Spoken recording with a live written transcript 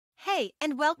Hi,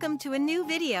 and welcome to a new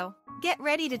video. Get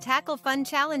ready to tackle fun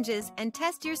challenges and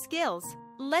test your skills.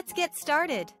 Let's get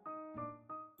started.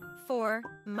 4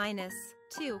 minus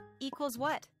 2 equals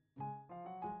what?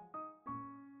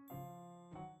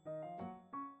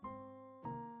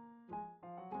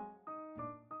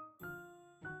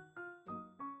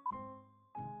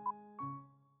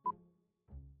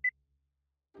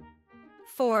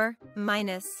 Four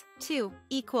minus 2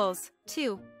 equals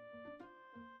 2.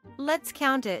 Let's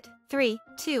count it. 3,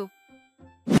 2.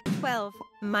 12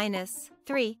 minus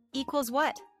 3 equals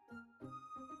what?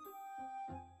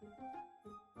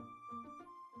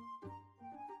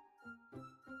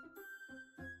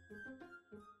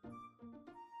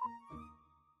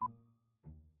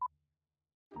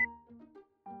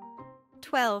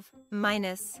 Twelve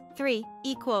minus 3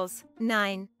 equals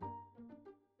 9.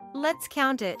 Let's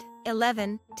count it.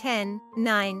 11, 10,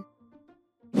 9.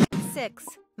 6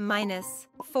 minus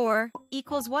 4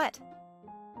 equals what?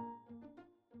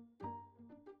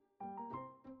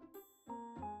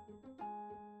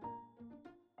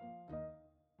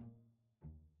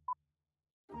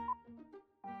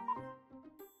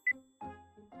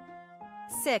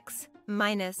 Six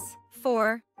minus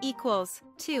 4 equals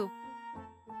 2.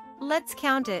 Let's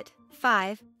count it.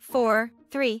 5, 4,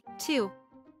 3, 2.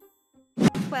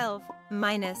 12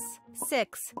 minus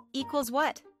 6 equals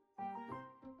what?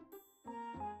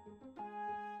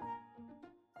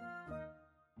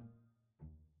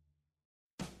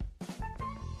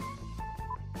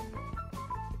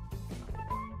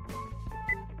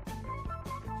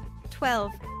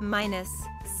 Twelve minus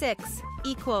 6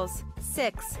 equals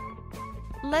 6.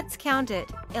 Let's count it.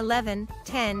 11,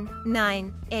 10,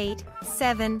 9, 8,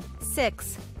 7,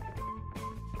 6.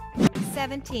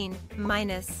 17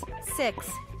 minus 6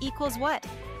 equals what?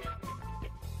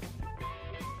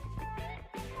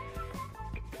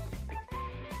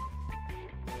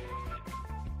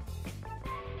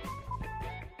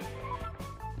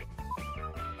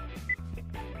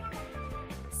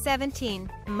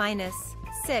 Seventeen minus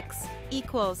 6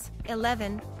 equals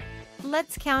 11.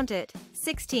 Let's count it.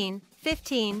 16,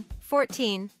 15,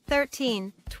 14,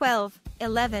 13, 12,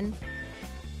 11.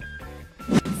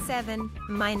 7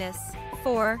 minus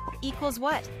 4 equals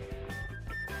what?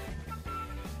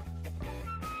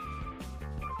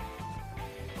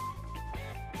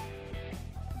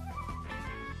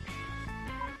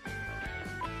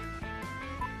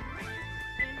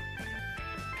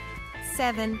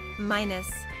 Seven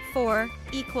minus 4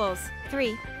 equals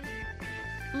 3.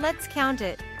 Let's count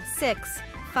it. 6,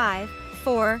 5,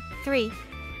 4, 3.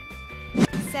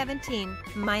 17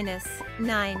 minus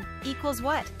 9 equals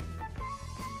what?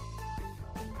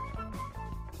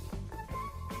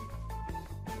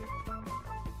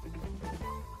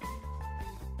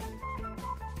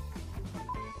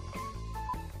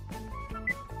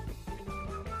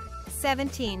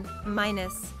 Seventeen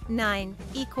minus 9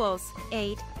 equals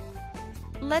 8.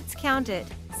 Let's count it.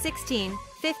 16,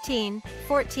 15,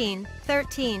 14,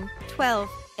 13, 12,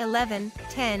 11,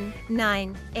 10,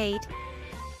 9, 8.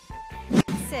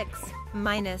 6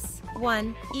 minus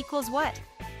 1 equals what?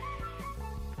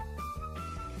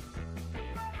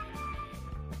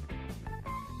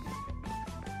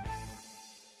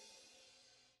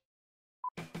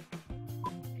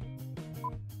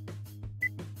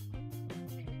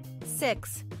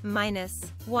 Six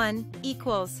minus 1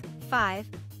 equals 5.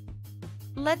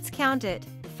 Let's count it.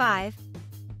 5.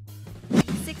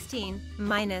 16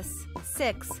 minus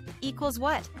 6 equals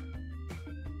what?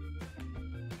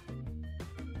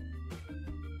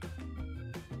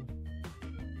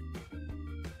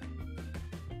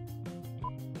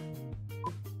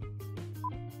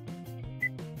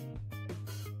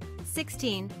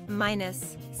 Sixteen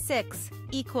minus 6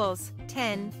 equals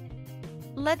 10.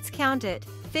 Let's count it.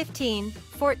 15,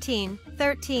 14,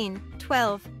 13,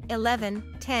 12,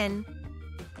 11, 10.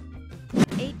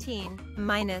 18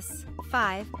 minus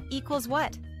 5 equals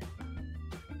what?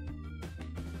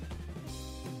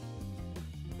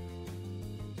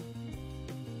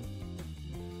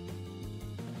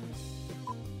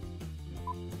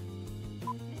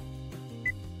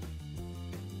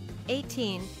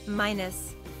 Eighteen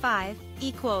minus 5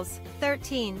 equals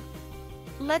 13.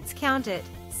 Let's count it.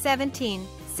 17,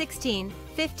 16,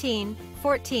 15,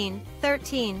 14,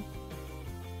 13.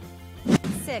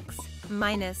 6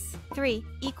 minus 3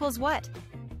 equals what?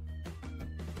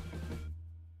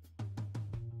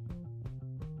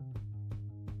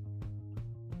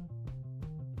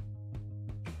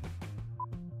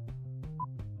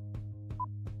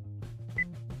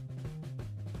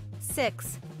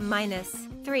 Six minus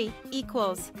 3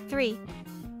 equals 3.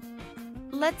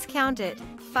 Let's count it.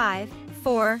 5,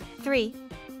 4, 3.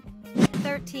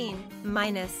 13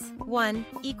 minus 1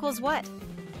 equals what?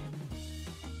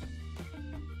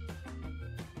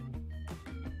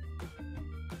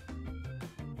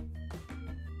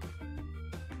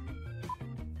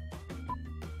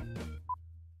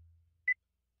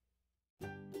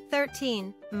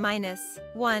 Thirteen minus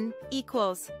 1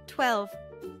 equals 12.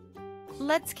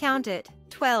 Let's count it.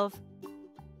 12.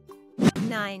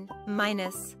 9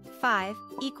 minus 5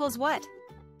 equals what?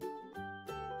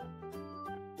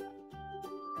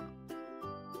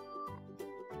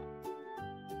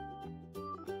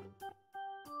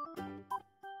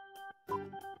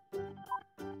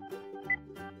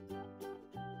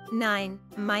 Nine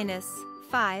minus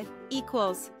 5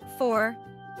 equals 4.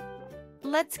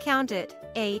 Let's count it.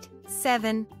 8,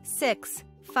 7, 6,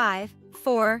 5,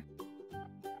 4.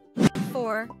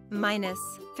 4 minus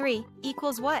 3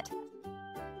 equals what?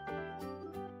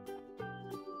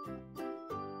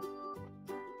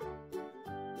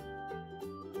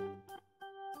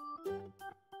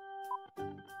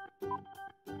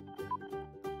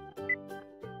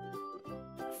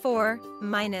 Four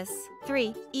minus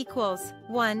 3 equals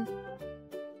 1.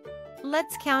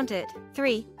 Let's count it.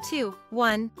 3, 2,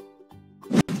 1.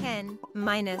 10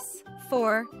 minus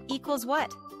 4 equals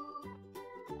what?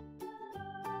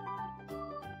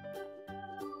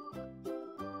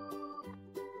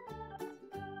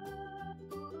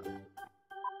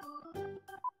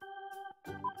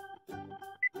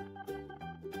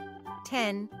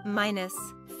 Ten minus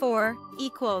 4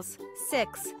 equals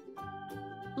 6.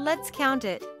 Let's count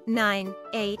it. 9,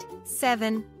 8,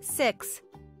 7, 6.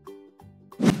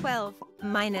 12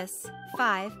 minus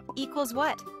 5 equals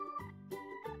what?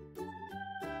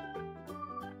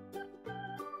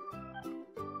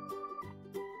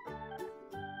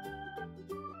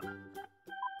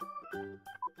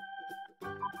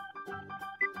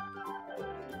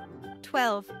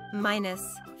 Twelve minus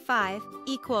 5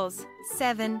 equals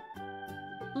 7.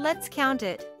 Let's count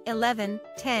it. 11,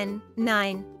 10,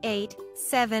 9, 8,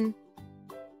 7.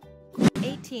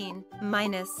 18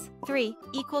 minus 3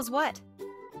 equals what?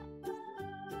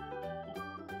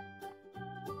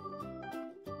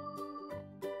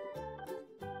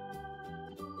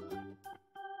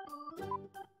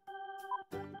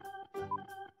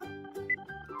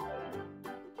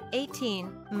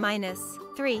 Eighteen minus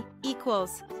 3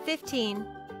 equals 15.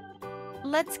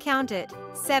 Let's count it.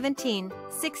 17,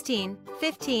 16,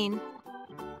 15.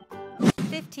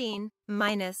 15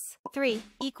 minus 3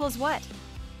 equals what?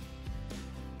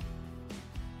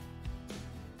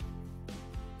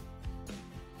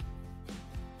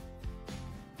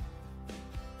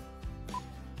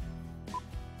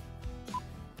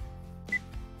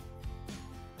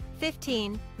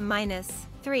 Fifteen minus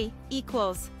 3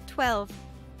 equals 12.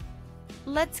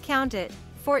 Let's count it.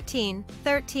 14,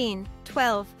 13,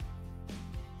 12.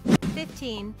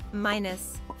 15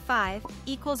 minus 5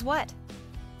 equals what?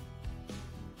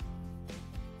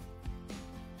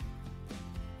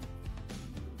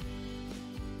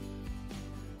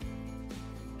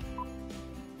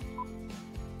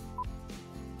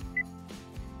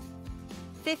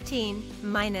 Fifteen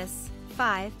minus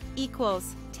 5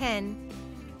 equals 10.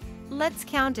 Let's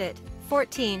count it.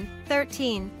 14,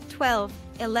 13, 12,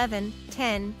 11,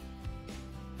 10.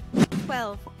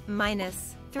 12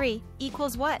 minus 3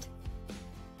 equals what?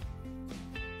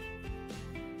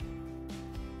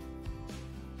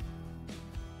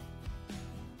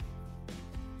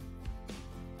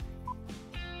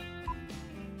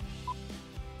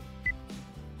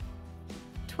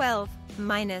 Twelve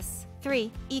minus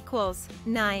 3 equals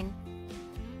 9.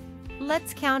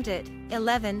 Let's count it.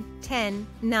 11, 10,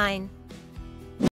 9.